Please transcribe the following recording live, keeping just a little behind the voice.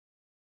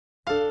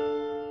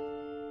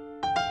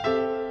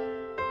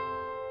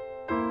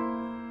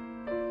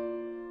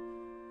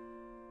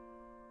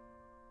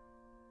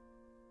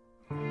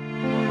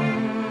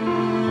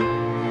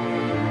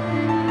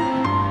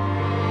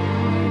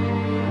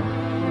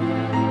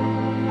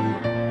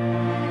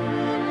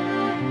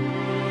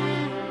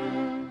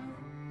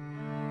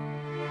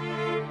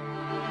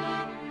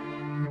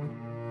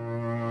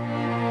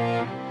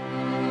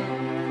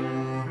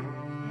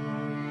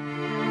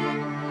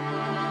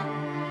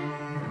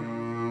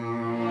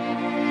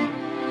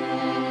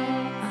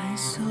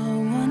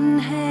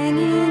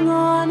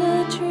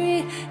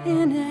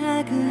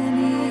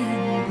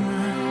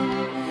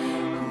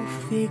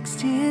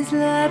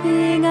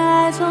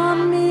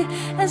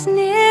as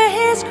near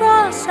his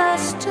cross I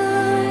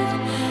stood,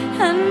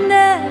 and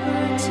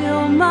never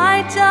till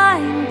my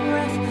dying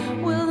breath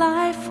will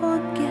I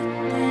forget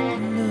that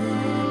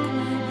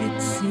look.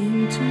 It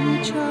seemed to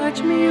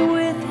charge me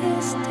with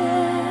his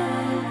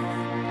death,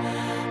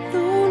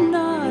 though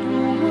not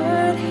a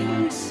word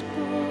he spoke.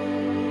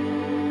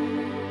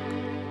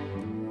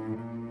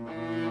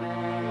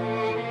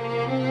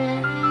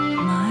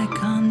 My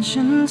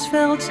conscience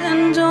felt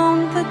and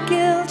owned the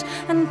guilt,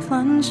 and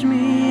plunged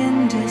me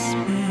in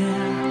despair.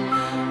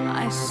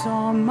 I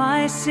saw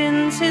my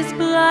sins his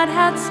blood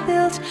had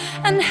spilt,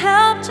 and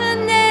helped to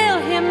nail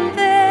him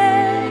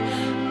there.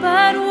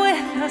 But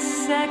with a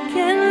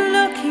second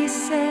look he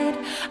said,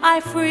 I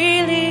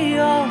freely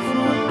all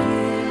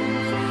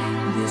forgive.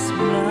 This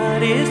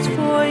blood is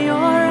for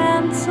your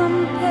ransom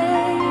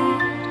paid.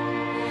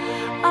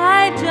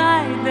 I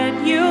died that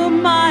you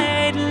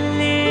might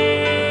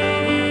live.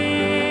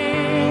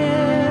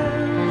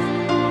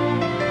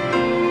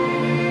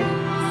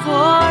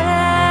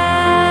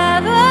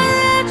 Forever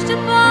etched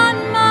upon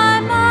my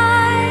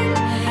mind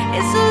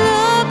is the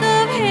look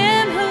of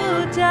him who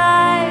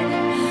died,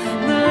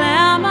 the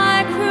Lamb I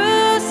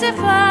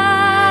crucified.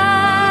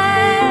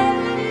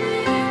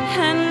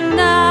 And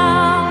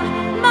now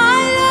my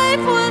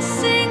life will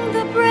sing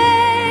the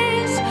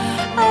praise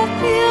of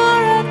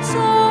pure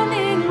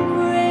atoning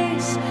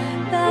grace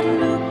that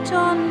looked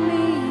on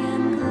me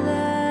and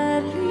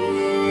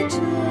gladly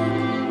took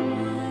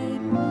my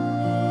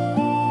place.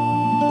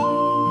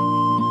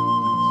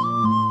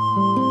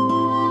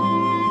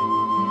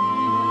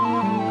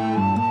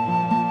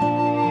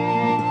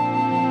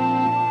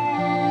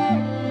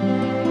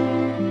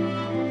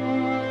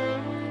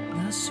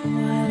 Thus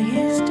while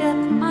his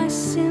death my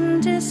sin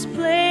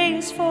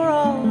displays for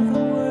all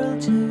the world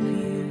to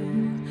view,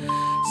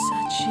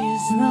 such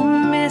is the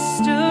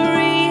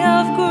mystery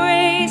of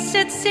grace,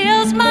 it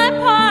seals my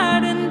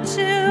pardon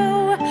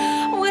too.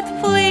 With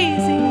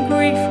pleasing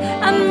grief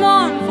and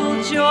mournful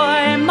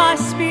joy my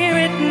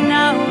spirit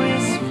now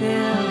is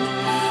filled,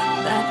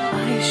 that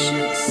I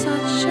should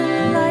such a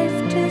life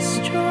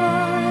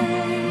destroy,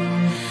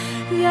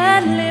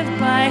 yet live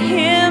by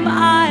him